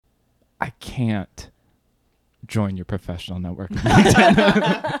can't join your professional network.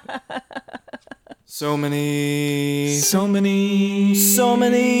 So many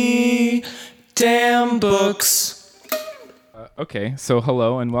damn books. Okay, so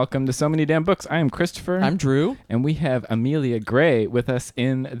hello and welcome to So Many Damn Books. I am Christopher. I'm Drew. And we have Amelia Gray with us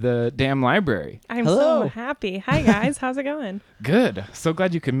in the damn library. I'm Hello. so happy. Hi, guys. How's it going? Good. So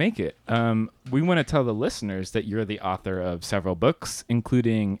glad you could make it. We want to tell the listeners that you're the author of several books,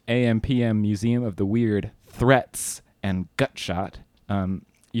 including AM/PM Museum of the Weird, Threats, and Gutshot.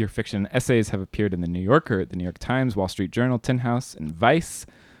 Your fiction essays have appeared in The New Yorker, The New York Times, Wall Street Journal, Tin House, and Vice.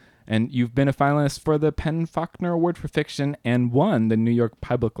 And you've been a finalist for the Penn Faulkner Award for Fiction and won the New York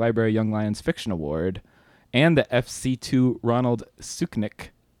Public Library Young Lions Fiction Award and the FC2 Ronald Suknick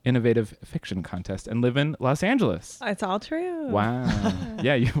Innovative Fiction Contest and live in Los Angeles. It's all true. Wow.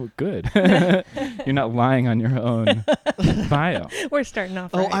 Yeah, you were good. You're not lying on your own bio. We're starting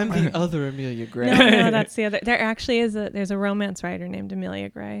off Oh, right. I'm the other Amelia Gray. No, that's the other. There actually is there's a romance writer named Amelia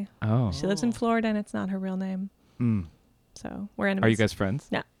Gray. Oh. She lives in Florida and it's not her real name. Mm. So we're enemies. Are you guys friends?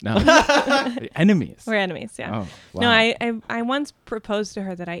 No. No. Enemies. We're enemies, yeah. Oh, wow. No, I once proposed to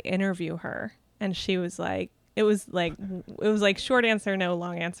her that I interview her and she was like, it was like short answer no,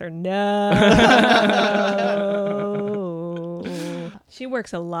 long answer no. She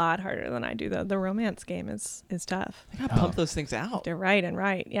works a lot harder than I do though. The romance game is tough. I gotta pump those things out. To write and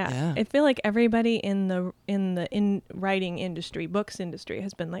write, yeah. Yeah. I feel like everybody in the writing industry, books industry,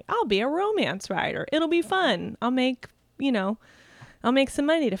 has been like, I'll be a romance writer. It'll be fun. I'll make some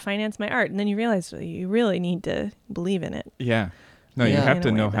money to finance my art. And then you realize you really need to believe in it. Yeah. No, you Yeah. have In to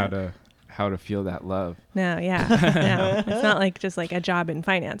a way know that- how to feel that love. No, yeah. No. It's not like just like a job in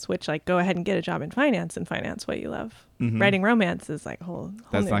finance, which like go ahead and get a job in finance and finance what you love. Mhm. Writing romance is like whole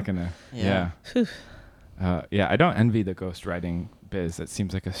That's new. not gonna. Yeah. Phew. Yeah, I don't envy the ghostwriting biz. It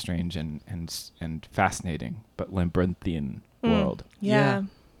seems like a strange and fascinating but labyrinthian world. Yeah.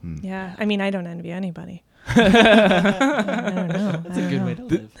 Mm. Yeah. I mean, I don't envy anybody. I don't know. That's a good way to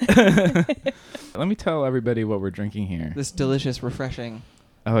live. Let me tell everybody what we're drinking here. This delicious, refreshing,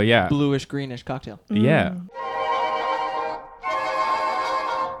 Oh yeah, bluish, greenish cocktail. yeah.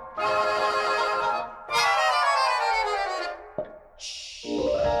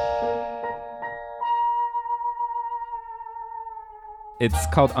 It's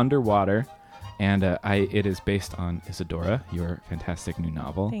called Underwater, and it is based on Isadora, your fantastic new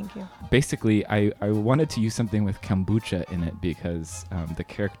novel. Thank you. Basically, I wanted to use something with kombucha in it because the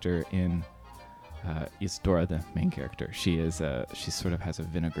character in Isadora, the main character, she sort of has a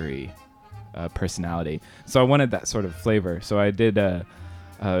vinegary personality. So I wanted that sort of flavor. So I did a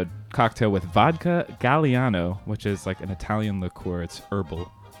cocktail with vodka Galliano, which is like an Italian liqueur. It's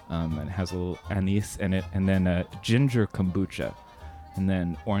herbal, and it has a little anise in it, and then ginger kombucha, and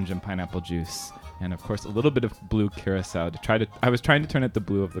then orange and pineapple juice, and of course a little bit of blue curacao. I was trying to turn it the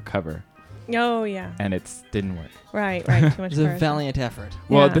blue of the cover, Oh yeah. and it didn't work. Right. Too much. It's a curacao. valiant effort.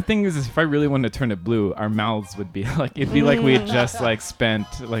 Well, Yeah. the thing is if I really wanted to turn it blue, our mouths would be like, it'd be like we had just like spent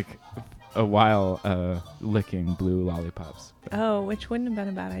like a while licking blue lollipops. Oh, which wouldn't have been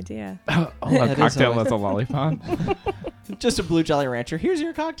a bad idea. A That is cocktail always- as a lollipop? Just a blue Jolly Rancher. Here's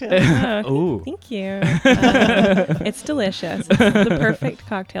your cocktail. Ooh. Thank you. It's delicious. It's the perfect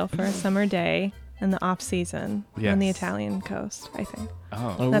cocktail for a summer day in the off season on the Yes. Italian coast, I think.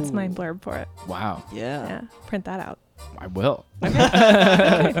 Oh, That's my Ooh. blurb for it. wow. Yeah. Yeah. Print that out. I will.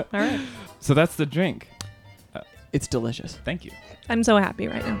 Okay. All right. So that's the drink. It's delicious. Thank you. I'm so happy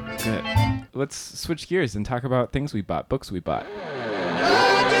right now. Good. Let's switch gears and talk about things we bought, books we bought.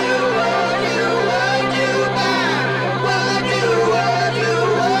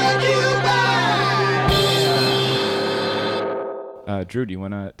 Drew, do you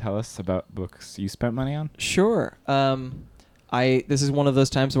want to tell us about books you spent money on? Sure. This is one of those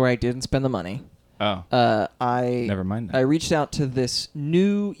times where I didn't spend the money. Oh, Never mind I that. reached out to this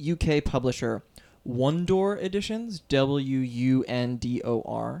new UK publisher, Wundor Editions,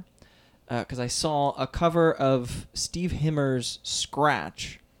 Wundor, because I saw a cover of Steve Himmer's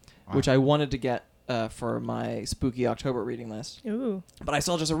Scratch, Wow. which I wanted to get for my spooky October reading list. Ooh. But I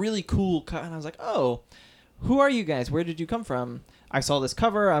saw just a really cool cut, and I was like, "Oh, who are you guys? Where did you come from?" I saw this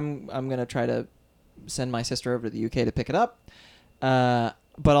cover. I'm gonna try to send my sister over to the UK to pick it up. But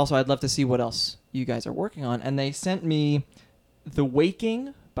also, I'd love to see what else you guys are working on. And they sent me The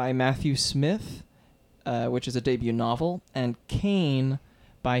Waking by Matthew Smith, which is a debut novel, and Cain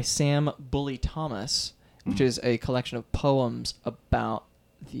by Sam Bully Thomas, which is a collection of poems about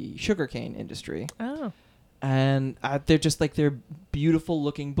the sugarcane industry. Oh. And they're beautiful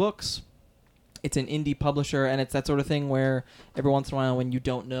looking books. It's an indie publisher, and it's that sort of thing where every once in a while, when you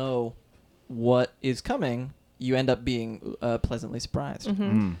don't know what is coming, you end up being pleasantly surprised.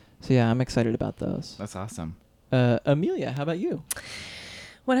 Mm, So yeah, I'm excited about those. that's awesome. Amelia, how about you?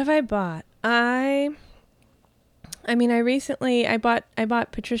 What have I bought? I recently I bought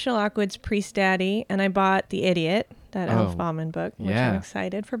Patricia Lockwood's Priest Daddy, and I bought The Idiot, that Elf Oh, Bauman book, which yeah. I'm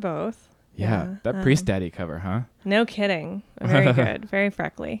excited for both. Yeah, that um, Priest Daddy cover, huh? No kidding. Very good. Very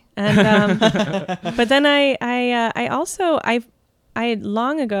freckly. And but then I also I had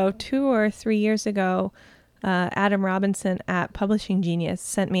long ago, 2 or 3 years ago, Adam Robinson at Publishing Genius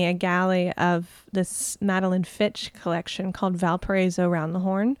sent me a galley of this Madeline Fitch collection called Valparaiso Round the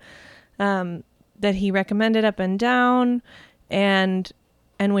Horn, that he recommended up and down, and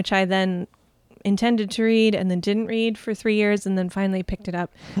which I then intended to read and then didn't read for 3 years, and then finally picked it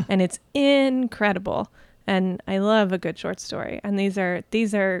up, and it's incredible. And I love a good short story, and these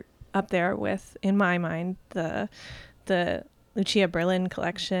are up there with, in my mind, the Lucia Berlin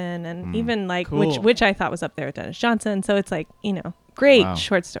collection, and even like Cool. which I thought was up there with Dennis Johnson. So it's like, great Wow.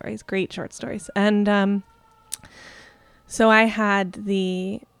 short stories, and so I had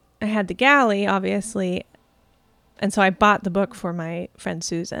the galley, obviously. And so I bought the book for my friend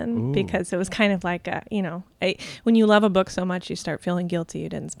Susan. Ooh. Because it was kind of like when you love a book so much, you start feeling guilty you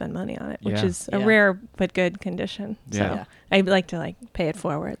didn't spend money on it, which Yeah. is a Yeah. rare but good condition. Yeah. So Yeah. I like to pay it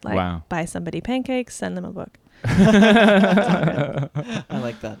forward, Wow. buy somebody pancakes, send them a book. I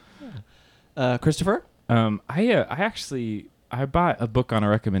like that. Christopher? I bought a book on a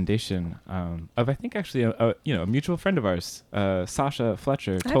recommendation of, I think, actually a mutual friend of ours, Sasha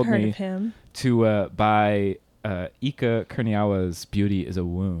Fletcher, I've told heard me of him. to buy Ika Kurniawa's Beauty is a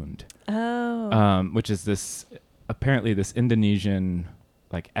Wound, Oh. which is this Indonesian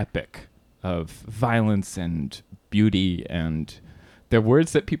epic of violence and beauty, and the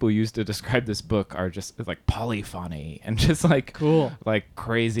words that people use to describe this book are just polyphony and just Cool.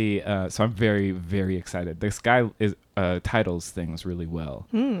 crazy. So I'm very, very excited. This guy titles things really well.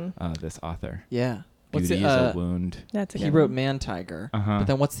 This author. Yeah. Beauty is a Wound. That's a He good wrote one. Man Tiger. Uh-huh. But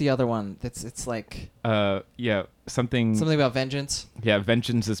then what's the other one? It's like Yeah, something about vengeance. Yeah,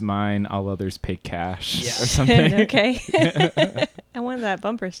 vengeance is mine, all others pay cash Yeah. or something. Okay. I wanted that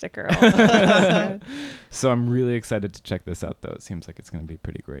bumper sticker. Also. So I'm really excited to check this out, though. It seems like it's going to be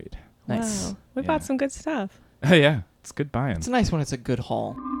pretty great. Nice. Wow. We Yeah. bought some good stuff. Yeah, it's good buying. It's nice when it's a good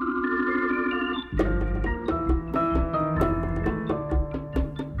haul.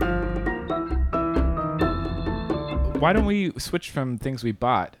 Why don't we switch from things we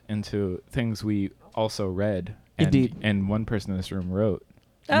bought into things we also read? Indeed. And one person in this room wrote.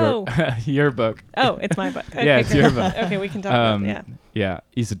 Oh. Your book. Oh, it's my book. Okay, Yeah, it's good. your book. Okay, we can talk about it. Yeah. Yeah,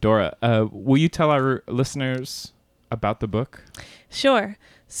 Isadora. Will you tell our listeners about the book? Sure.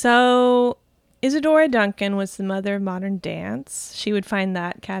 So Isadora Duncan was the mother of modern dance. She would find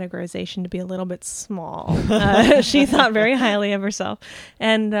that categorization to be a little bit small. She thought very highly of herself,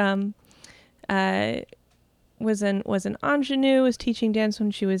 and was an ingenue. Was teaching dance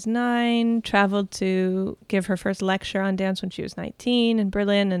when she was 9. Traveled to give her first lecture on dance when she was 19 in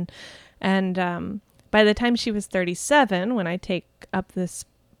Berlin, and by the time she was 37, when I take up this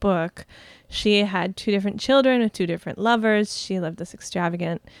book, she had 2 different children with 2 different lovers. She lived this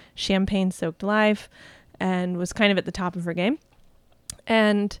extravagant, champagne-soaked life and was kind of at the top of her game.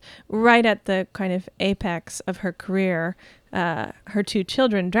 And right at the kind of apex of her career, her 2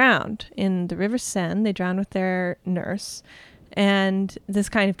 children drowned in the River Seine. They drowned with their nurse. And this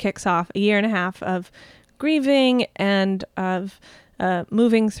kind of kicks off a year and a half of grieving and of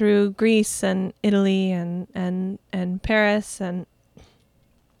moving through Greece and Italy and Paris, and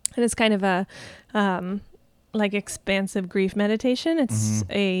it's kind of a expansive grief meditation. It's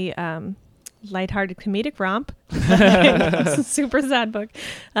a lighthearted comedic romp. It's a super sad book,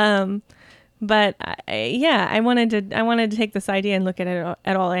 but I wanted to take this idea and look at it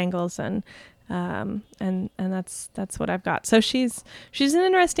at all angles, and that's what I've got. So she's an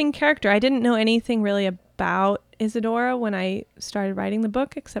interesting character. I didn't know anything really about Isadora when I started writing the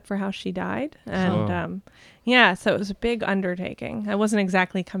book, except for how she died, and so it was a big undertaking. I wasn't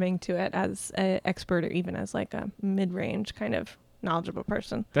exactly coming to it as an expert or even as like a mid-range kind of knowledgeable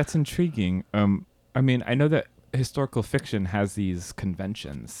person. That's intriguing. I mean, I know that historical fiction has these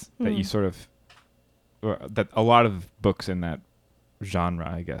conventions that you sort of, or that a lot of books in that genre,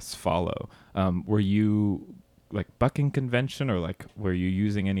 I guess, follow. Were you bucking convention, or were you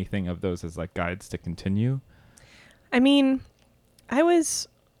using anything of those as guides to continue? I mean, when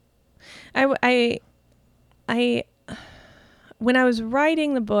I was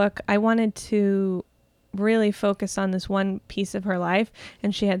writing the book, I wanted to really focus on this one piece of her life,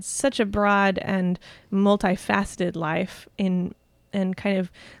 and she had such a broad and multifaceted life in and kind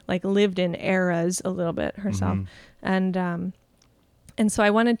of like lived in eras a little bit herself. And so I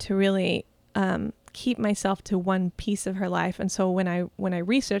wanted to really keep myself to one piece of her life. And so when I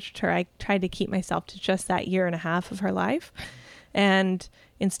researched her, I tried to keep myself to just that year and a half of her life. And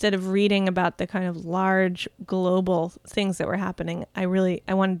instead of reading about the kind of large global things that were happening, I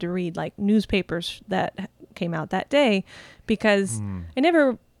wanted to read like newspapers that came out that day, because I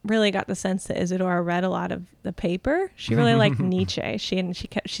never really got the sense that Isadora read a lot of the paper. She really liked Nietzsche.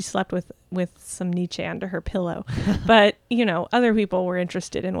 She slept with some Nietzsche under her pillow. But, other people were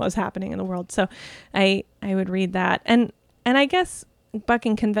interested in what was happening in the world. So I would read that. And I guess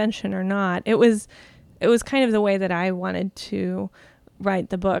bucking convention or not, it was kind of the way that I wanted to write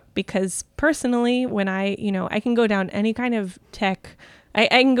the book, because personally, when I can go down any kind of tech, I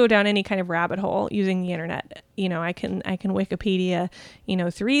can go down any kind of rabbit hole using the internet. I can Wikipedia,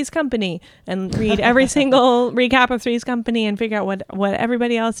 Three's Company, and read every single recap of Three's Company and figure out what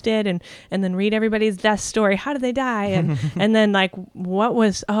everybody else did, and then read everybody's death story. How did they die? And then like,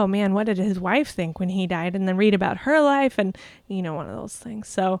 what did his wife think when he died? And then read about her life, and one of those things.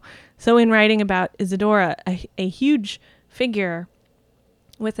 So in writing about Isadora, a huge figure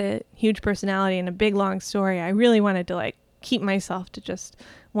with a huge personality and a big long story, I really wanted to like keep myself to just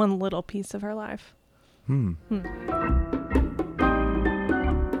one little piece of her life. I'm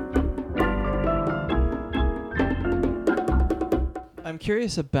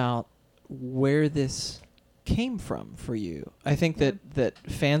curious about where this came from for you. I think that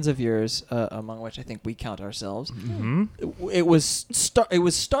fans of yours, among which I think we count ourselves, it was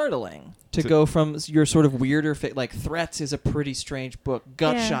startling to go from your sort of weirder like Threats is a pretty strange book.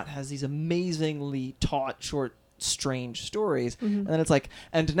 Gutshot has these amazingly taut, short, strange stories, and then it's like,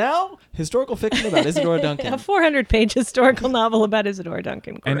 and now historical fiction about Isadora Duncan. A 400-page historical novel about Isadora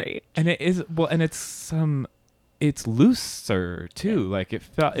Duncan. Great. And it is, well, and it's looser too. Like it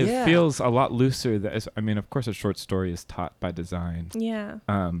feels a lot looser. Of course, a short story is taught by design. Yeah.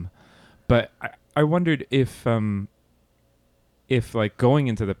 But I wondered if like going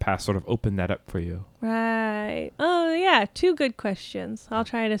into the past sort of opened that up for you. Right. Oh yeah, two good questions. I'll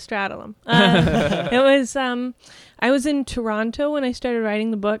try to straddle them. It was I was in Toronto when I started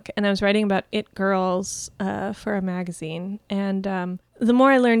writing the book, and I was writing about it girls for a magazine. And the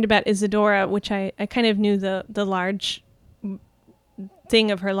more I learned about Isadora, which I kind of knew the large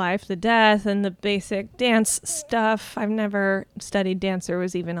thing of her life, the death and the basic dance stuff. I've never studied dance or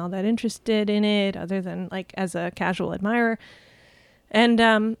was even all that interested in it, other than like as a casual admirer.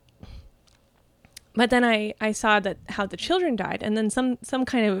 And but then I saw that how the children died, and then some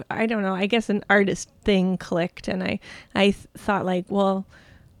kind of, I don't know, I guess an artist thing clicked, and I thought like, well,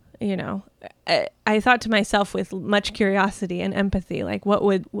 I thought to myself with much curiosity and empathy, like what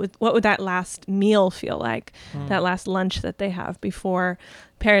would that last meal feel like, that last lunch that they have before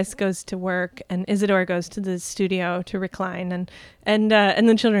Paris goes to work and Isadora goes to the studio to recline, and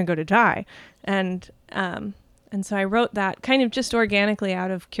the children go to die, and so I wrote that kind of just organically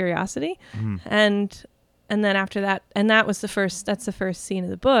out of curiosity. And then after that, and that's the first scene of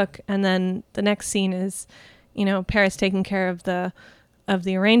the book. And then the next scene is, Paris taking care of the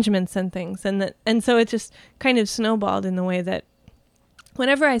arrangements and things. And so it just kind of snowballed in the way that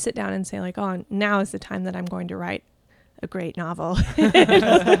whenever I sit down and say like, oh, now is the time that I'm going to write a great novel,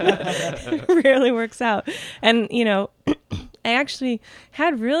 it rarely works out. And, I actually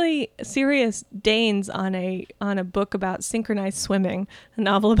had really serious danes on a book about synchronized swimming, a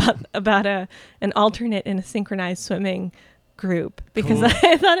novel about an alternate in a synchronized swimming group, because cool.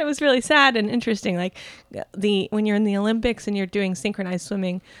 I thought it was really sad and interesting. Like when you're in the Olympics and you're doing synchronized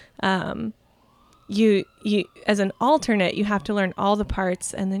swimming, you as an alternate, you have to learn all the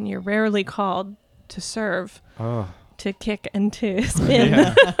parts, and then you're rarely called to serve. Oh. To kick and to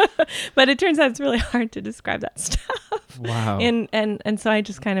spin. But it turns out it's really hard to describe that stuff. Wow. And so I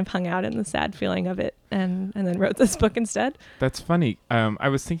just kind of hung out in the sad feeling of it, and then wrote this book instead. That's funny. I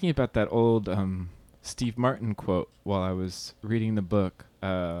was thinking about that old Steve Martin quote while I was reading the book.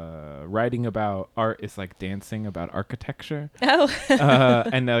 Writing about art is like dancing about architecture. Oh.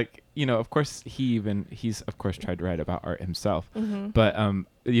 And like, of course he's of course tried to write about art himself. But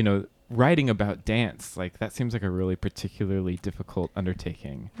writing about dance, like that seems like a really particularly difficult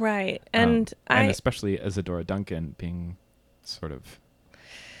undertaking. Right. And especially Isadora Duncan being sort of,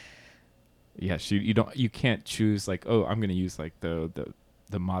 you can't choose like, oh, I'm going to use like the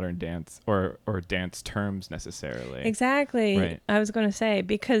modern dance or dance terms necessarily. Exactly. Right. I was going to say,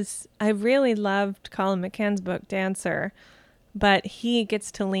 because I really loved Colin McCann's book Dancer, but he gets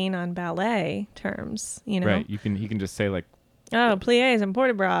to lean on ballet terms, Right. He can just say like, Oh, pliés and port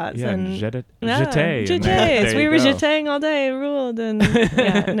de bras. Yeah, and jeté. Jetés. We were jetéing all day, ruled. And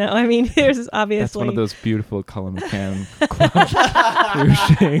yeah, no, I mean, there's obviously. That's one of those beautiful Colin McCann quotes.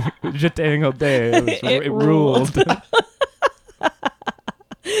 We were jetéing all day. It ruled.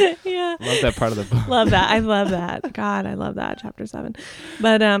 Yeah. Love that part of the book. Love that. I love that. God, I love that. Chapter 7.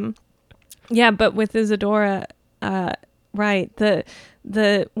 But yeah, but with Isadora, right, the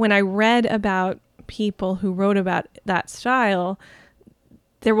when I read about people who wrote about that style,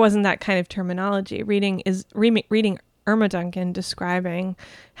 there wasn't that kind of terminology. Reading Irma Duncan describing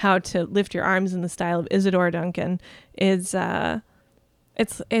how to lift your arms in the style of Isadora Duncan is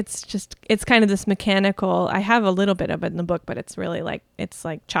it's kind of this mechanical. I have a little bit of it in the book, but it's really like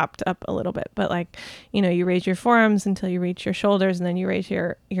chopped up a little bit. But like, you know, you raise your forearms until you reach your shoulders, and then you raise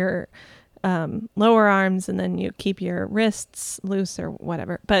your lower arms, and then you keep your wrists loose or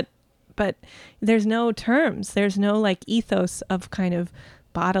whatever. But there's no terms. There's no like ethos of kind of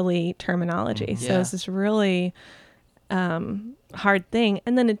bodily terminology. So it's this really hard thing.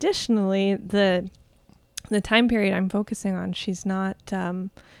 And then additionally, the time period I'm focusing on, she's not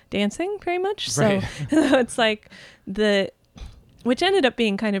dancing very much. Right. So it's like which ended up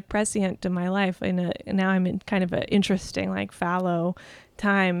being kind of prescient to my life. Now I'm in kind of an interesting, like fallow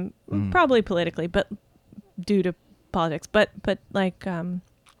time, probably politically, but due to politics, but like,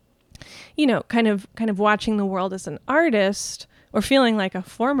 you know, kind of watching the world as an artist, or feeling like a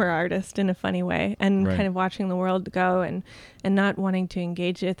former artist in a funny way, and Right. kind of watching the world go and not wanting to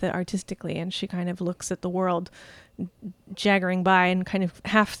engage with it artistically. And she kind of looks at the world jaggering by and kind of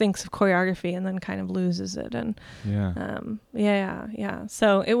half thinks of choreography and then kind of loses it. And Yeah.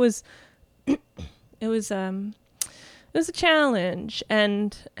 So it was a challenge,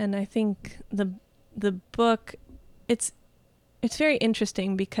 and I think the book, it's very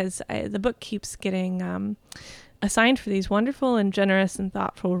interesting because the book keeps getting assigned for these wonderful and generous and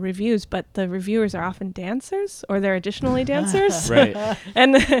thoughtful reviews, but the reviewers are often dancers, or they're additionally dancers. Right.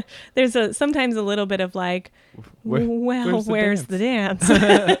 And there's sometimes a little bit of like, where's the dance?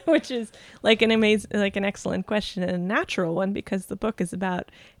 Which is like an excellent question and a natural one, because the book is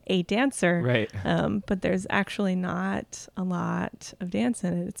about a dancer. Right. But there's actually not a lot of dance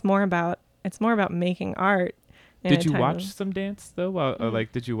in it. It's more about making art. Did you watch some dance though?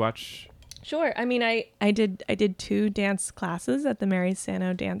 Like, did you watch? Sure. I mean, I did 2 dance classes at the Mary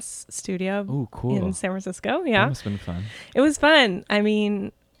Sano Dance Studio. Oh, cool. In San Francisco. Yeah. That must have been fun. It was fun. I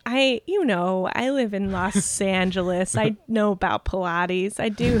mean, I live in Los Angeles. I know about Pilates. I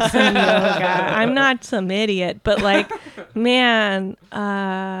do some yoga. I'm not some idiot, but like, man,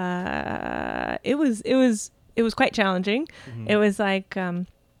 it was quite challenging. Mm-hmm. It was like,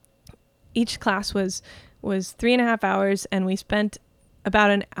 each class was 3.5 hours, and we spent about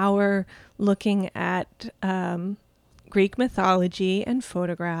an hour looking at Greek mythology and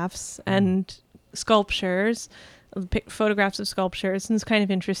photographs and sculptures, photographs of sculptures, and it's kind of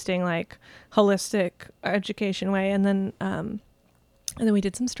interesting, like holistic education way. And then we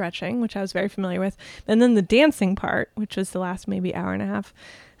did some stretching, which I was very familiar with, and then the dancing part, which was the last maybe hour and a half,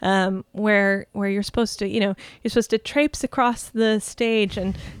 where you're supposed to traipse across the stage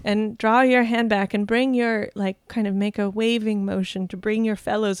and draw your hand back and bring your, like, kind of make a waving motion to bring your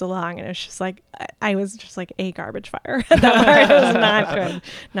fellows along. And it's just like, I was just like a garbage fire. That part was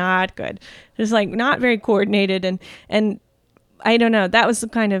not good. Just like not very coordinated. And I don't know, that was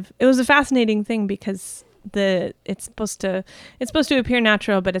it was a fascinating thing, because it's supposed to appear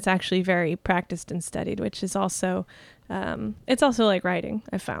natural, but it's actually very practiced and studied, which is also it's also like writing,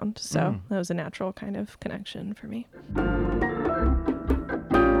 I found. So that was a natural kind of connection for me.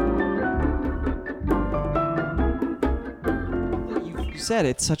 You said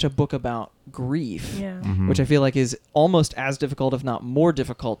it's such a book about grief, Yeah. Mm-hmm. which I feel like is almost as difficult, if not more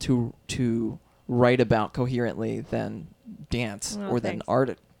difficult, to write about coherently than dance Oh, or than thanks.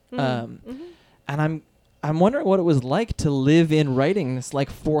 art. Mm-hmm. And I'm wondering what it was like to live in writing this like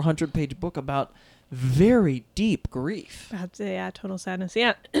 400-page book about very deep grief. Total sadness.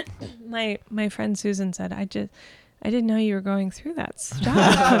 Yeah. my friend Susan said, I didn't know you were going through that stuff.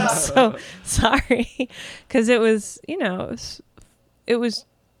 I'm so sorry. Because it was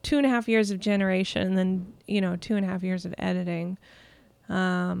 2.5 years of generation, and then 2.5 years of editing.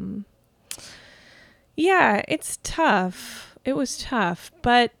 Yeah, it's tough. It was tough,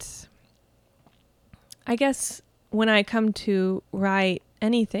 but I guess when I come to write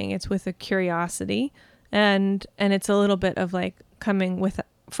anything, it's with a curiosity, and it's a little bit of like coming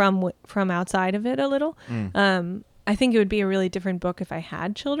from outside of it a little. I think it would be a really different book if I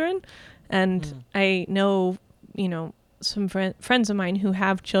had children, and I know, some friends of mine who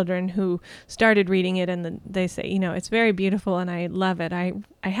have children who started reading it, and they say, it's very beautiful and I love it. I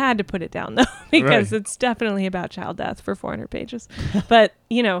had to put it down though because it's definitely about child death for 400 pages. But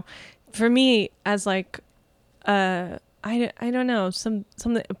for me, as like I don't know, some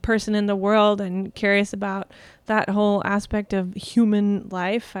person in the world and curious about that whole aspect of human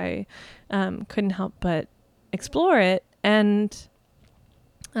life, I couldn't help but explore it. And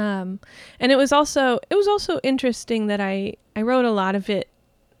it was also interesting that I wrote a lot of it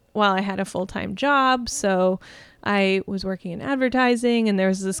while I had a full-time job. So I was working in advertising, and there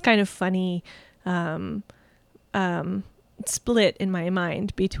was this kind of funny split in my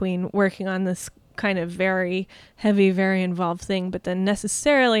mind between working on this kind of very heavy, very involved thing, but then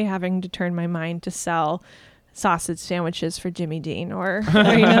necessarily having to turn my mind to sell sausage sandwiches for Jimmy Dean or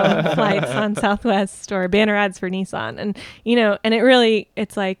flights on Southwest or banner ads for Nissan. And, and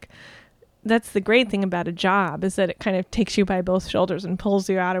it's like, that's the great thing about a job, is that it kind of takes you by both shoulders and pulls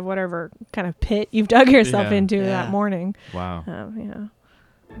you out of whatever kind of pit you've dug yourself into that morning. Wow.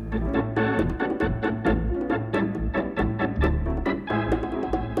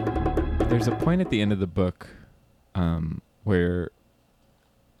 There's a point at the end of the book where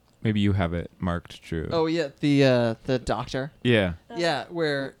maybe you have it marked, Drew. Oh yeah, the doctor. Yeah. Yeah,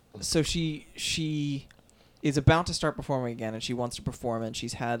 where so she is about to start performing again, and she wants to perform, and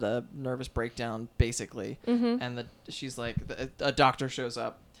she's had a nervous breakdown basically, and she's like, a doctor shows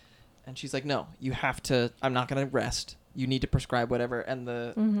up, and she's like, no, you have to. I'm not gonna rest. You need to prescribe whatever.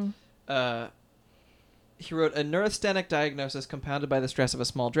 And he wrote a neurasthenic diagnosis compounded by the stress of a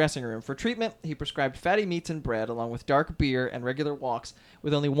small dressing room. For treatment, he prescribed fatty meats and bread along with dark beer and regular walks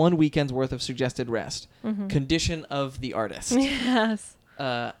with only 1 weekend's worth of suggested rest. Condition of the artist. Yes.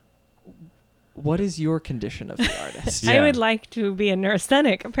 What is your condition of the artist? I would like to be a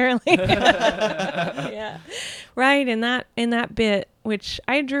neurasthenic, apparently. Yeah. Right. In that bit, which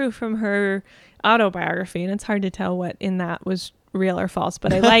I drew from her autobiography, and it's hard to tell what in that was real or false,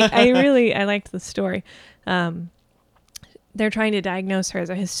 but I liked the story. They're trying to diagnose her as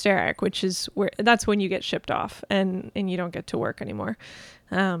a hysteric, which is that's when you get shipped off and you don't get to work anymore.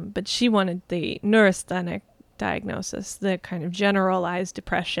 But she wanted the neurasthenic diagnosis, the kind of generalized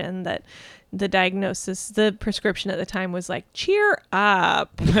depression that the prescription at the time was like, cheer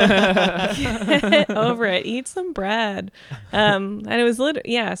up, get over it, eat some bread. And it was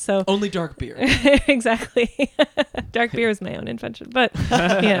so only dark beer. Exactly. Dark beer is my own invention, but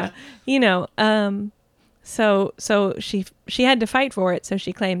so she had to fight for it, so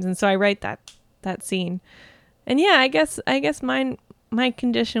she claims. And so I write that scene. And I guess my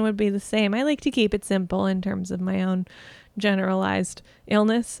condition would be the same. I like to keep it simple in terms of my own generalized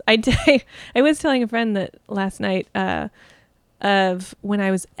illness. I was telling a friend that last night of when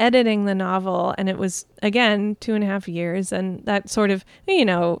I was editing the novel, and it was again 2.5 years, and that sort of,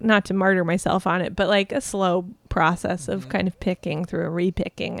 not to martyr myself on it, but like a slow process of kind of picking through a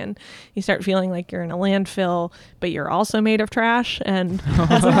repicking, and you start feeling like you're in a landfill, but you're also made of trash, and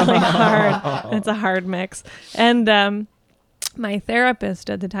that's really hard. It's a hard mix. And my therapist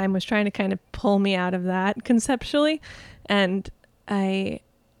at the time was trying to kind of pull me out of that conceptually. And I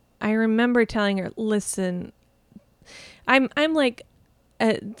remember telling her, listen, I'm like,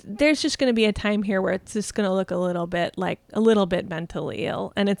 there's just going to be a time here where it's just going to look a little bit mentally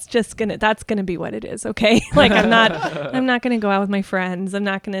ill, and it's just that's going to be what it is. Okay. Like I'm not going to go out with my friends. I'm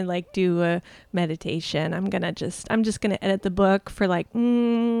not going to like do a meditation. I'm just going to edit the book for like,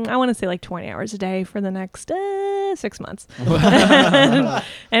 I want to say like 20 hours a day for the next 6 months. and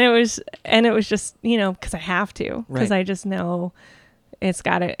it was just, cause I have to, cause I just know it's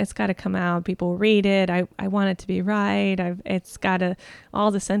gotta come out. People read it. I want it to be right. All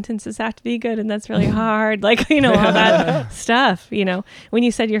the sentences have to be good, and that's really hard. Like, all that stuff, when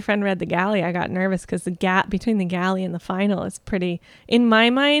you said your friend read The Galley, I got nervous because the gap between The Galley and the final is in my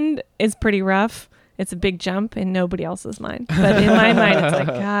mind, is pretty rough. It's a big jump in nobody else's mind. But in my mind, it's like,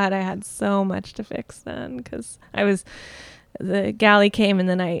 God, I had so much to fix then, because the Galley came, and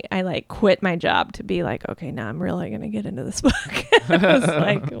then I like quit my job to be like, okay, now I'm really going to get into this book. It was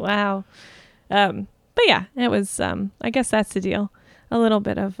like, wow. But yeah, it was, I guess that's the deal. A little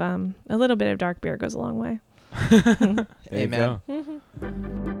bit of dark beer goes a long way. Amen.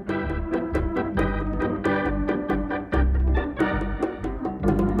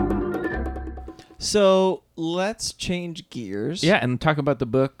 So let's change gears. Yeah, and talk about the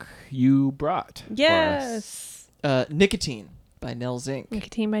book you brought. Yes. Nicotine by Nell Zink.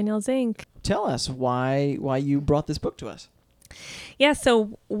 Nicotine by Nell Zink. Tell us why you brought this book to us. Yeah,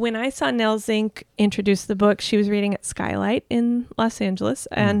 so when I saw Nell Zink introduce the book, she was reading at Skylight in Los Angeles,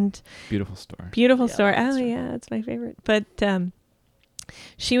 and Beautiful store. beautiful Yeah, story. that's Oh right. yeah, it's my favorite. But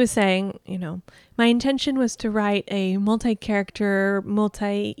she was saying, my intention was to write a multi-character,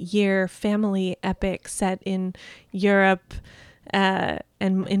 multi-year family epic set in Europe, and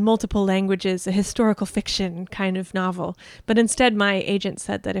in multiple languages, a historical fiction kind of novel. But instead, my agent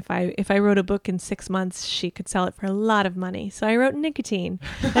said that if I wrote a book in 6 months, she could sell it for a lot of money. So I wrote Nicotine.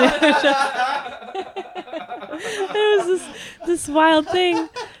 It was this wild thing,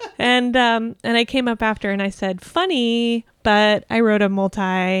 and I came up after and I said, funny, but I wrote a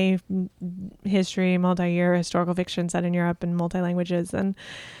multi-year historical fiction set in Europe in multi languages, and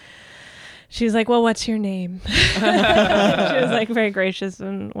she was like, well, what's your name? She was like very gracious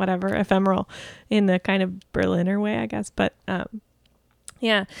and whatever, ephemeral in the kind of Berliner way, I guess. But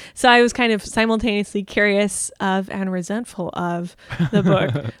yeah, so I was kind of simultaneously curious of and resentful of the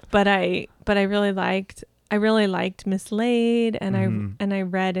book, but I really liked Mislaid, and I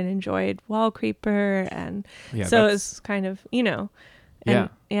read and enjoyed Wall Creeper, and Yeah, so that's- it's kind of and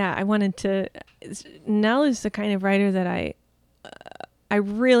Yeah. I wanted to. Nell is the kind of writer that I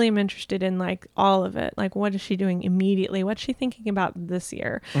really am interested in, like all of it. Like, what is she doing immediately? What's she thinking about this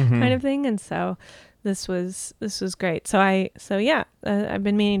year, kind of thing. And so this was great. So I've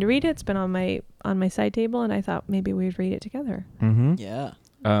been meaning to read it. It's been on my side table, and I thought maybe we'd read it together. Yeah.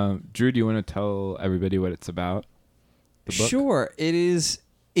 Drew, do you want to tell everybody what it's about? The book? Sure. It is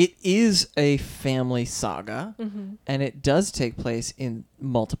a family saga, and it does take place in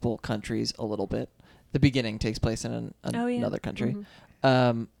multiple countries a little bit. The beginning takes place in another country.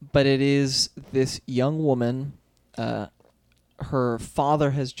 But it is this young woman. Her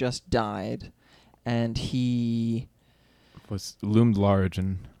father has just died, and he Was loomed large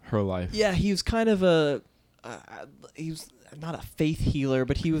in her life. he was kind of he was not a faith healer,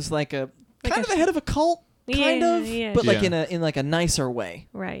 but he was like a Like kind a of the head of a cult, kind Yeah, of, yeah. but like Yeah. in like a nicer way.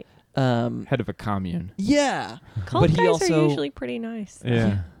 Right. Head of a commune. Yeah, Cult but he guys also are usually pretty nice.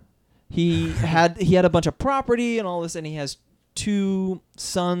 Yeah. he had a bunch of property and all this, and he has 2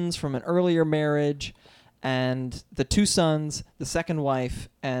 sons from an earlier marriage, and the 2 sons, the second wife,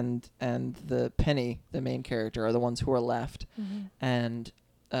 and the Penny, the main character, are the ones who are left. And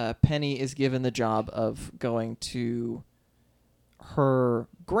Penny is given the job of going to her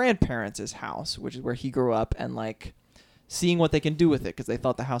grandparents' house, which is where he grew up, and like seeing what they can do with it, because they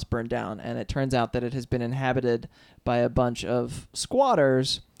thought the house burned down, and it turns out that it has been inhabited by a bunch of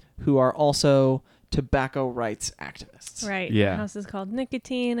squatters who are also tobacco rights activists. Right. Yeah. The house is called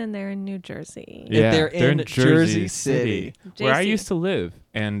Nicotine, and they're in New Jersey. Yeah. They're in Jersey City. where I JC. used to live,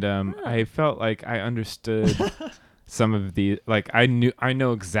 and I felt like I understood some of the I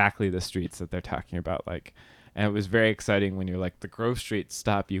know exactly the streets that they're talking about, like. And it was very exciting when you're like the Grove Street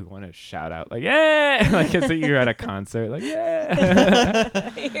stop. You want to shout out like "yeah!" like as if you're at a concert, like "yeah!"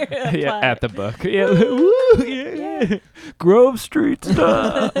 yeah, at the book, yeah, woo, yeah. Grove Street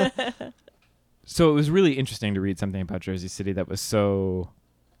stop. So it was really interesting to read something about Jersey City that was so.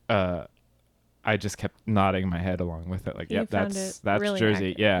 I just kept nodding my head along with it, like, You "Yep, found that's it really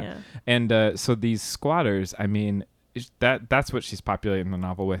Jersey, accurate, yeah." And so these squatters, I mean. That's what she's populating the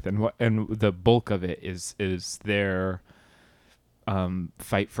novel with, and the bulk of it is their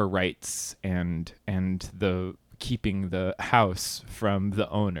fight for rights and the keeping the house from the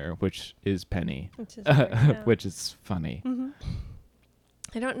owner, which is Penny, Which is weird, yeah. which is funny.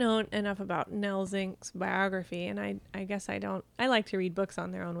 I don't know enough about Nell Zink's biography, and I guess I don't. I like to read books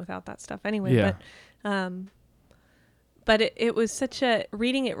on their own without that stuff anyway. Yeah. But it was such a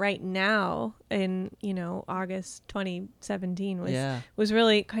reading it right now in August 2017 was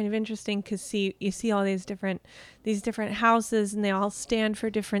really kind of interesting, because you see all these different houses, and they all stand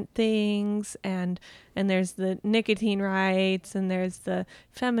for different things, and there's the nicotine rights, and there's the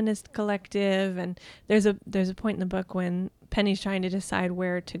feminist collective, and there's a point in the book when Penny's trying to decide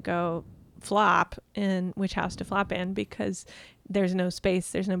where to go flop and which house to flop in, because there's no space,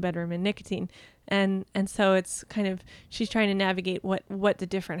 there's no bedroom in Nicotine. And so it's kind of, she's trying to navigate what the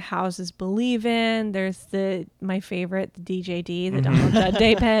different houses believe in. There's my favorite, the DJD, the Donald Judd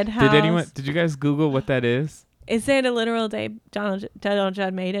Daybed house. Did you guys Google what that is? Is it a literal Donald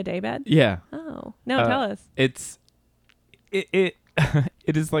Judd made a daybed? Yeah. Oh, no, tell us. It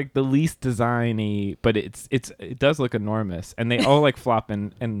it is like the least designy, but it does look enormous, and they all like flop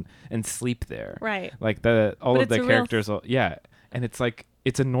and sleep there. Right. Like all But of the it's a real characters, and it's like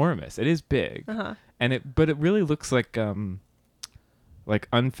it's enormous. It is big, but it really looks like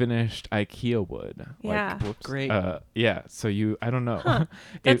unfinished IKEA wood. Yeah. Like, whoops. Great. Yeah. So I don't know. Huh.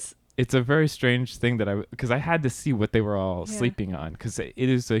 That's it's a very strange thing that because I had to see what they were all Yeah. sleeping on, because it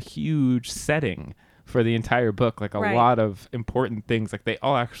is a huge setting for the entire book, like a Right. lot of important things. Like they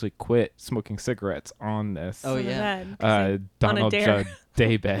all actually quit smoking cigarettes on this Oh, On the yeah. bed, 'cause they- Donald dare. Judd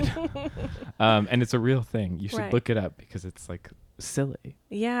daybed. And it's a real thing. You should Right. look it up because it's like silly.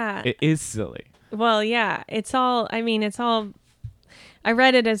 Yeah. It is silly. Well, yeah, it's all. I mean, it's all. I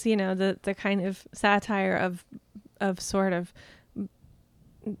read it as the kind of satire of sort of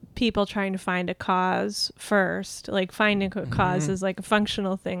people trying to find a cause first, like finding a cause is like a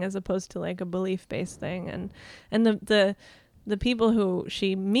functional thing as opposed to like a belief based thing, and the people who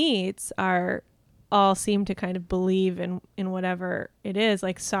she meets are all seem to kind of believe in whatever it is.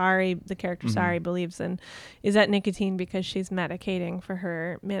 Like the character Sari believes in is that nicotine because she's medicating for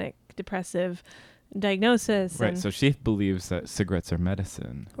her manic depressive diagnosis. Right. And So she believes that cigarettes are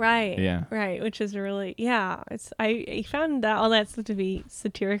medicine. right. Yeah. Right. Which is really, it's, I found that all that stuff to be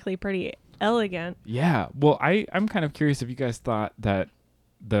satirically pretty elegant. Yeah. Well, I'm kind of curious if you guys thought that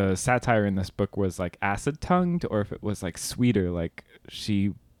the satire in this book was like acid tongued, or if it was like sweeter, like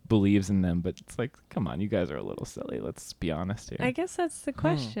she believes in them, but it's like, come on, you guys are a little silly. Let's be honest here. I guess that's the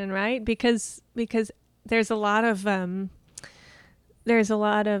question, right? Because there's a lot of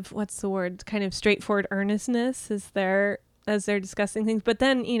what's the word, kind of straightforward earnestness as they're discussing things, but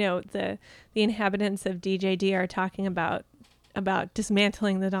then the inhabitants of DJD are talking about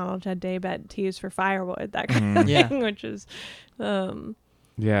dismantling the Donald Judd daybed to use for firewood, that kind of Yeah. thing, which is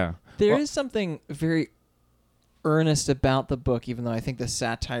Yeah. There Well- is something very earnest about the book, even though I think the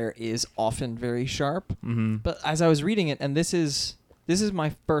satire is often very sharp. Mm-hmm. But as I was reading it, and this is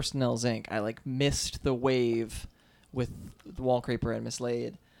my first Nels Inc., I like missed the wave with the Wallcraper and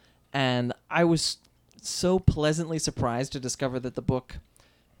Mislaid, and I was so pleasantly surprised to discover that the book,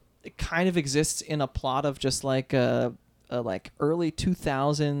 it kind of exists in a plot of just like a like early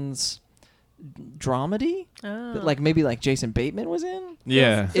 2000s dramedy that like maybe like Jason Bateman was in.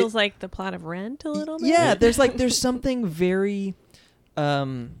 Yeah. feels like the plot of Rent a little bit. Yeah, there's something very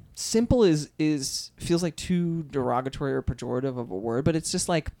simple is feels like too derogatory or pejorative of a word, but it's just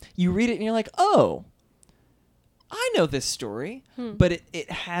like you read it and you're like, oh, I know this story, but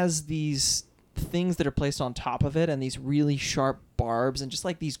it has these things that are placed on top of it and these really sharp barbs and just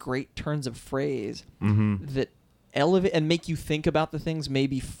like these great turns of phrase that elevate and make you think about the things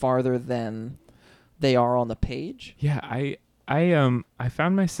maybe farther than they are on the page. Yeah, I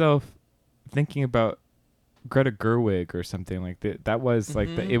found myself thinking about Greta Gerwig or something like that. That was like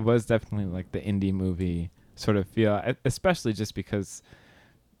it was definitely like the indie movie sort of feel, especially just because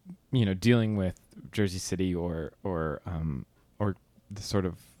dealing with Jersey City or the sort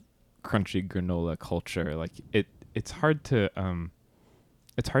of crunchy granola culture, like it's hard to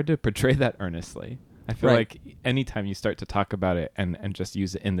portray that earnestly. I feel like anytime you start to talk about it and just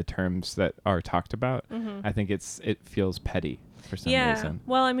use it in the terms that are talked about, I think it feels petty for some reason.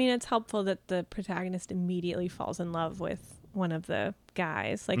 Well, I mean, it's helpful that the protagonist immediately falls in love with one of the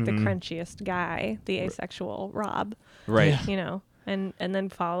guys, like the crunchiest guy, the asexual Rob. Right. And then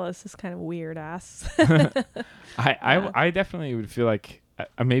follows this kind of weird ass. I definitely would feel like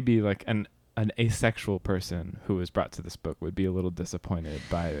maybe like an asexual person who was brought to this book would be a little disappointed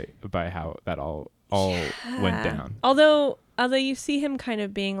by how that all went down. Although you see him kind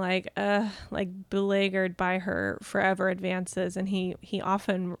of being like beleaguered by her forever advances, and he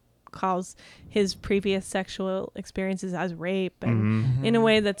often calls his previous sexual experiences as rape, and in a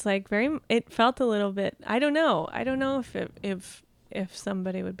way that's like it felt a little bit, I don't know if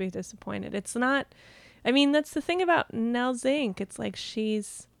somebody would be disappointed. It's not, I mean, that's the thing about Nels Inc. It's like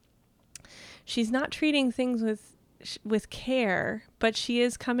she's not treating things with care, but she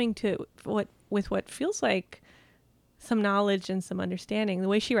is coming to what feels like some knowledge and some understanding. The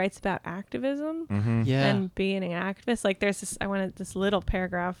way she writes about activism Yeah. and being an activist, like there's this little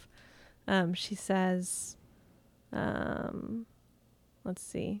paragraph. She says, let's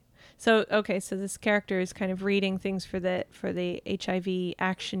see. So this character is kind of reading things for the HIV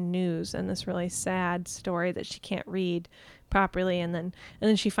Action News, and this really sad story that she can't read properly, and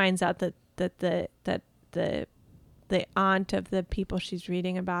then she finds out that the aunt of the people she's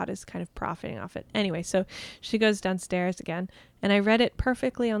reading about is kind of profiting off it. Anyway, so she goes downstairs again, and I read it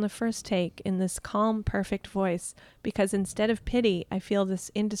perfectly on the first take in this calm, perfect voice, because instead of pity, I feel this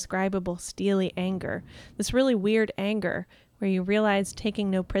indescribable, steely anger, this really weird anger, where you realize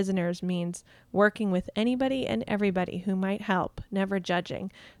taking no prisoners means working with anybody and everybody who might help, never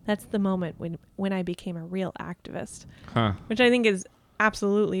judging. That's the moment when I became a real activist, which I think is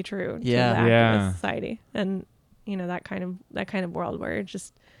absolutely true to the activist society, and that kind of world where you're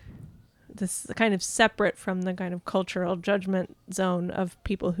just this is kind of separate from the kind of cultural judgment zone of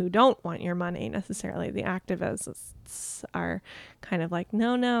people who don't want your money necessarily. The activists are kind of like,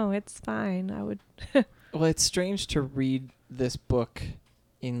 no, it's fine. I would. Well, it's strange to read this book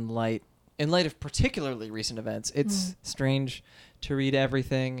in light of particularly recent events. It's strange to read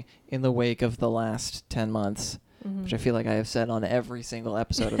everything in the wake of the last 10 months, which I feel like I have said on every single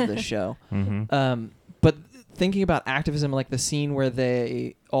episode of this show. But thinking about activism, like the scene where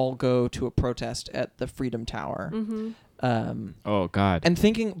they all go to a protest at the Freedom Tower. Oh God.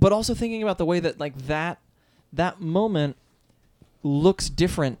 And but also thinking about the way that like that moment looks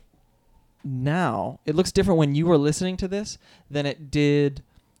different now. It looks different when you were listening to this than it did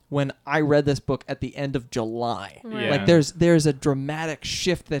when I read this book at the end of July. Right. Yeah. Like there's a dramatic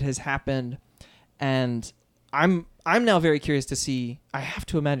shift that has happened, and I'm now very curious to see. I have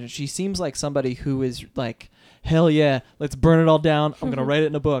to imagine she seems like somebody who is like, hell yeah, let's burn it all down. I'm gonna write it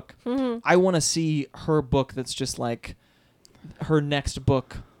in a book. I want to see her book that's just like her next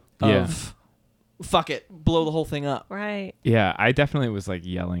book of fuck it, blow the whole thing up. Right. Yeah, I definitely was like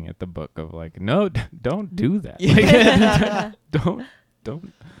yelling at the book of like, no, don't do that. Yeah. Like,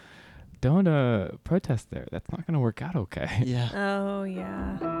 don't protest there. That's not gonna work out okay. Yeah. Oh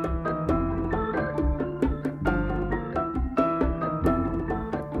yeah.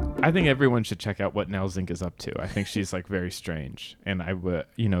 I think everyone should check out what Nell Zink is up to. I think she's like very strange, and I would,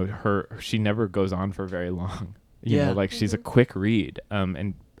 she never goes on for very long. You know, like she's a quick read,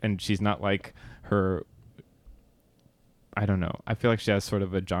 and she's not like her. I don't know. I feel like she has sort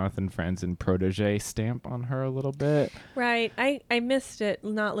of a Jonathan Franzen protege stamp on her a little bit. Right. I missed it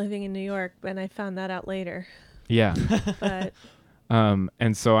not living in New York, and I found that out later. Yeah. But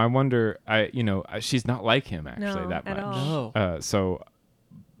and so I wonder. She's not like him actually No, that much. at all. No. So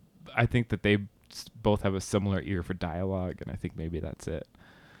I think that they both have a similar ear for dialogue, and I think maybe that's it.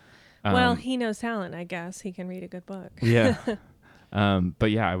 well, he knows talent, I guess. He can read a good book. Yeah.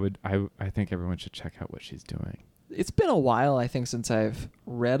 But yeah, I think everyone should check out what she's doing. It's been a while, I think, since I've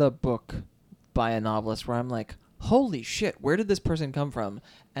read a book by a novelist where I'm like, holy shit, where did this person come from?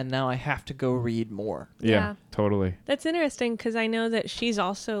 And now I have to go read more. Yeah. Totally. That's interesting because I know that she's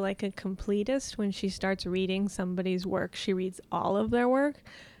also like a completist. When she starts reading somebody's work, she reads all of their work.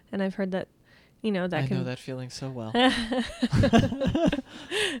 And I've heard that, that I can... know that feeling so well.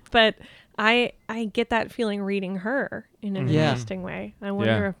 But I get that feeling reading her in an Yeah. interesting way. I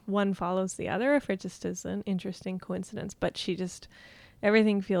wonder if one follows the other, if it just is an interesting coincidence. But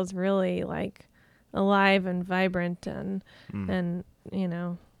everything feels really like alive and vibrant and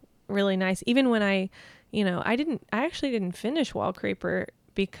really nice. Even when I actually didn't finish Wall Creeper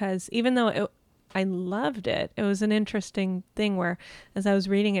because even though I loved it, it was an interesting thing where as I was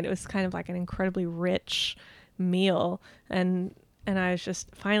reading it, it was kind of like an incredibly rich meal, and I was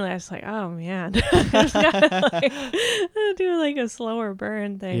just finally I was like, oh man, I was gotta like do like a slower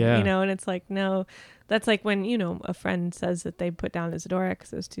burn thing, and it's like, no, that's like when a friend says that they put down Isadora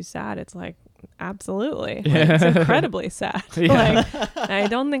because it was too sad. It's like, absolutely, like, it's incredibly sad. Like, I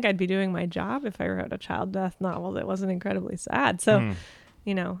don't think I'd be doing my job if I wrote a child death novel that wasn't incredibly sad. So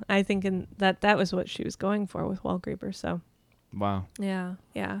I think that was what she was going for with Wall Creeper. So Wow. yeah.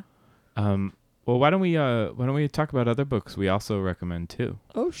 Well, why don't we talk about other books we also recommend too?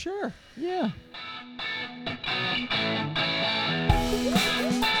 Oh, sure. Yeah.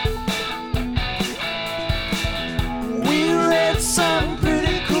 We read some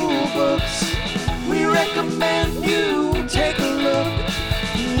pretty cool books. We recommend you take a look.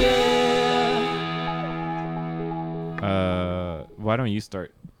 Yeah. Why don't you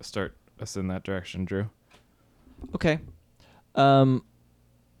start us in that direction, Drew? Okay.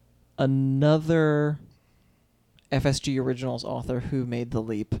 Another FSG Originals author who made the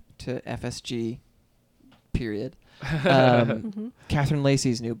leap to FSG, period. Catherine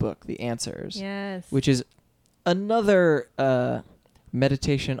Lacey's new book, The Answers. Yes. Which is another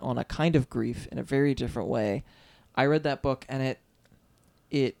meditation on a kind of grief in a very different way. I read that book and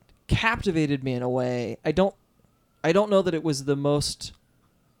it captivated me in a way. I don't know that it was the most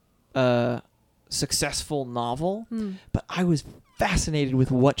successful novel, but I was fascinated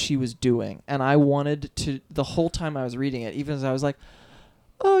with what she was doing, and I wanted to, the whole time I was reading it, even as I was like,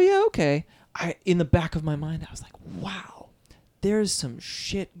 oh yeah, okay, in the back of my mind I was like, wow, there's some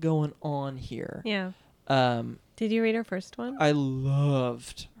shit going on here. Yeah. Did you read her first one? I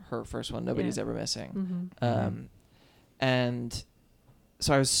loved her first one, Nobody's Ever Missing. And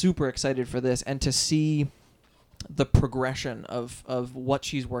so I was super excited for this, and to see the progression of what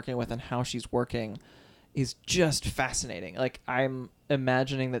she's working with and how she's working is just fascinating. Like, I'm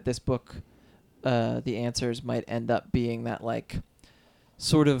imagining that this book, The Answers, might end up being that like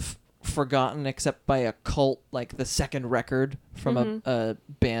sort of forgotten except by a cult, like the second record from a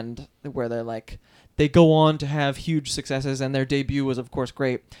band where they're like, they go on to have huge successes, and their debut was, of course,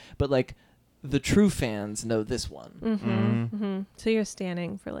 great. But like, the true fans know this one. So you're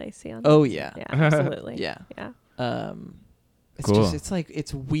standing for Lacey on Oh this. yeah, Yeah, absolutely. yeah. Yeah. It's Cool. just, it's like,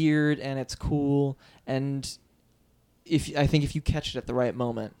 it's weird and it's cool, and I think if you catch it at the right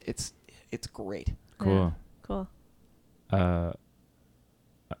moment, it's great. Cool. Cool.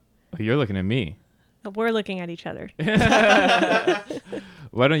 You're looking at me. We're looking at each other.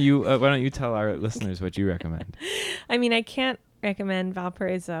 Why don't you tell our listeners what you recommend? I mean, I can't recommend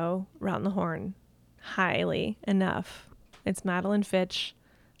Valparaiso Round the Horn highly enough. It's Madeline Fitch.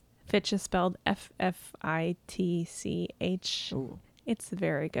 Fitch is spelled Fitch. Ooh. It's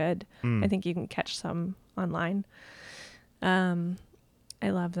very good. I think you can catch some online. I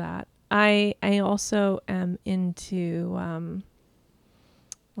love that. I also am into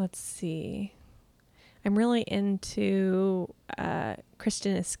let's see. I'm really into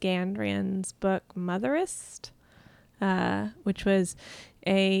Kristen Iskandrian's book Motherist, which was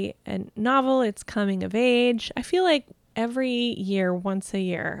a novel. It's coming of age. I feel like every year, once a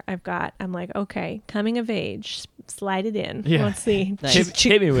year, I'm like, okay, coming of age, slide it in. Yeah. Let's see. Nice.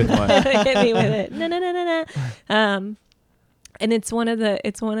 Hit me with one. Hit me with it. No. And it's one of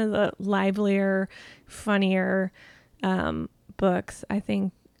the livelier, funnier books. I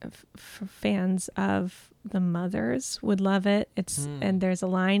think for fans of the mothers would love it. And there's a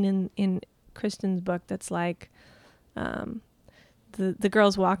line in Kristen's book that's like, the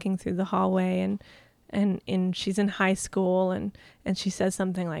girl's walking through the hallway and she's in high school and she says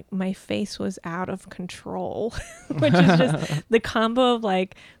something like, my face was out of control, which is just the combo of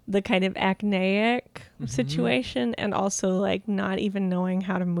like the kind of acneic situation and also like not even knowing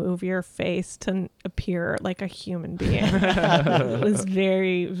how to move your face to appear like a human being. It was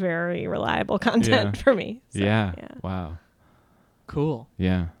very, very reliable content for me. So, yeah. Wow. Cool.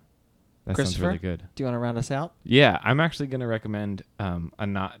 Yeah. That sounds Christopher? really good. Do you want to round us out? Yeah, I'm actually going to recommend a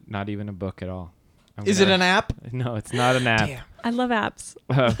not even a book at all. Is it an app? No, it's not an app. Damn. I love apps.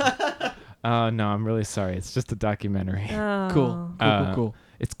 No, I'm really sorry. It's just a documentary. Oh. Cool.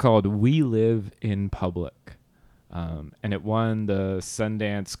 It's called We Live in Public. And it won the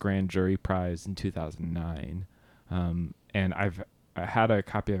Sundance Grand Jury Prize in 2009. And I had a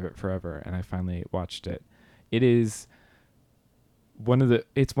copy of it forever, and I finally watched it. It is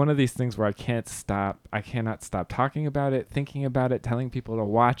it's one of these things where I cannot stop talking about it, thinking about it, telling people to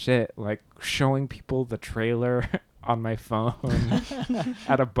watch it, like showing people the trailer on my phone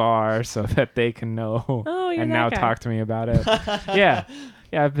at a bar so that they can know you're and that now guy. talk to me about it. Yeah,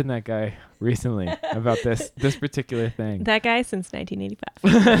 I've been that guy recently about this particular thing. That guy since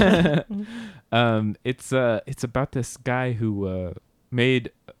 1985. It's about this guy who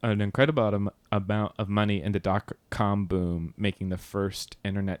made an incredible amount of money in the dot-com boom, making the first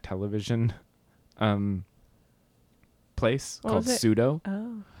internet television place What called was it? Pseudo.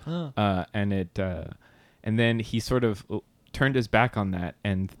 Oh. And then he sort of turned his back on that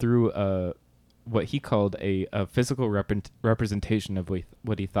and threw what he called a physical representation of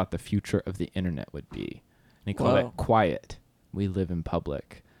what he thought the future of the internet would be. And he called it Quiet. We Live in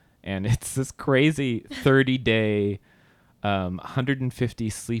Public. And it's this crazy 30-day 150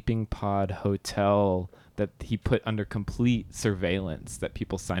 sleeping pod hotel that he put under complete surveillance that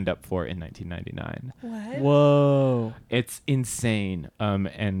people signed up for in 1999. What? Whoa. It's insane,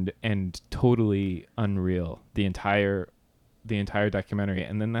 and totally unreal. The entire documentary,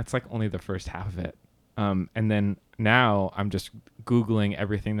 and then that's like only the first half of it. And then now I'm just Googling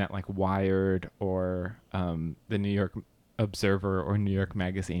everything that like Wired or the New York Observer or New York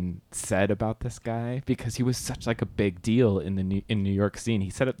Magazine said about this guy, because he was such like a big deal in the New York scene.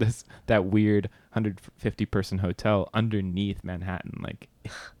 He set up that weird 150 person hotel underneath Manhattan, like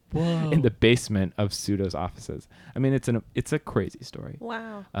in the basement of Pseudo's offices. I mean, it's a crazy story.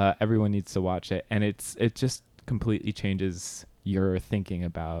 Wow. Everyone needs to watch it, and it just completely changes your thinking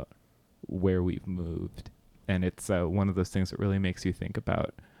about where we've moved. And it's one of those things that really makes you think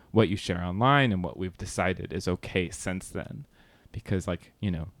about what you share online and what we've decided is okay since then. Because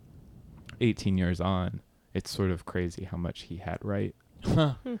 18 years on, it's sort of crazy how much he had right.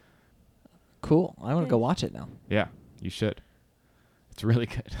 Huh. Cool. I want to go watch it now. Yeah, you should. It's really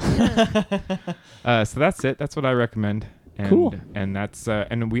good. So that's it. That's what I recommend. And, Cool. And that's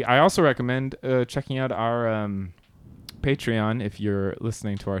I also recommend checking out our Patreon if you're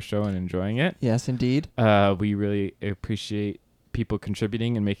listening to our show and enjoying it. Yes, indeed. We really appreciate people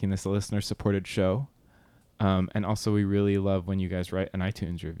contributing and making this a listener-supported show. And also, we really love when you guys write an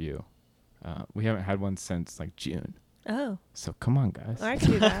iTunes review. We haven't had one since June. Oh, So come on, guys. I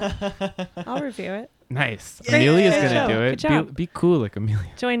can do that. I'll review it. Nice. Yeah. Amelia's Good gonna job. do Good it. job. Be cool like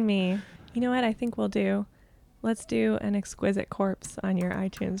Amelia. Join me. You know what I think we'll do? Let's do an exquisite corpse on your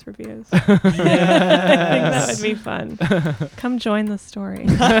iTunes reviews. I think that would be fun. Come join the story.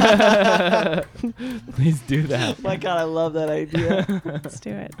 Please do that. My God, I love that idea. Let's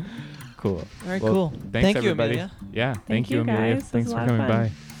do it. Cool. All right, Well, cool. Thanks, Thank you, everybody. Amelia. Yeah. Thank you, you, Amelia. guys. This Thanks was for a lot of coming by.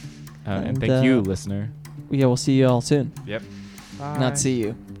 fun. And And, thank you, listener. Yeah, we'll see you all soon. Yep. Not see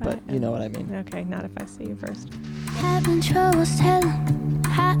you, but Bye. you know what I mean. Okay, not if I see you first. Having troubles telling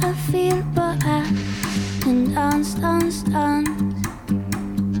how I feel, but I can dance.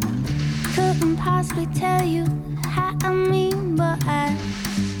 Couldn't possibly tell you how I mean, but I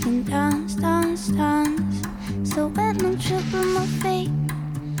can dance. So when I'm tripping my feet,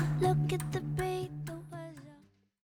 look at the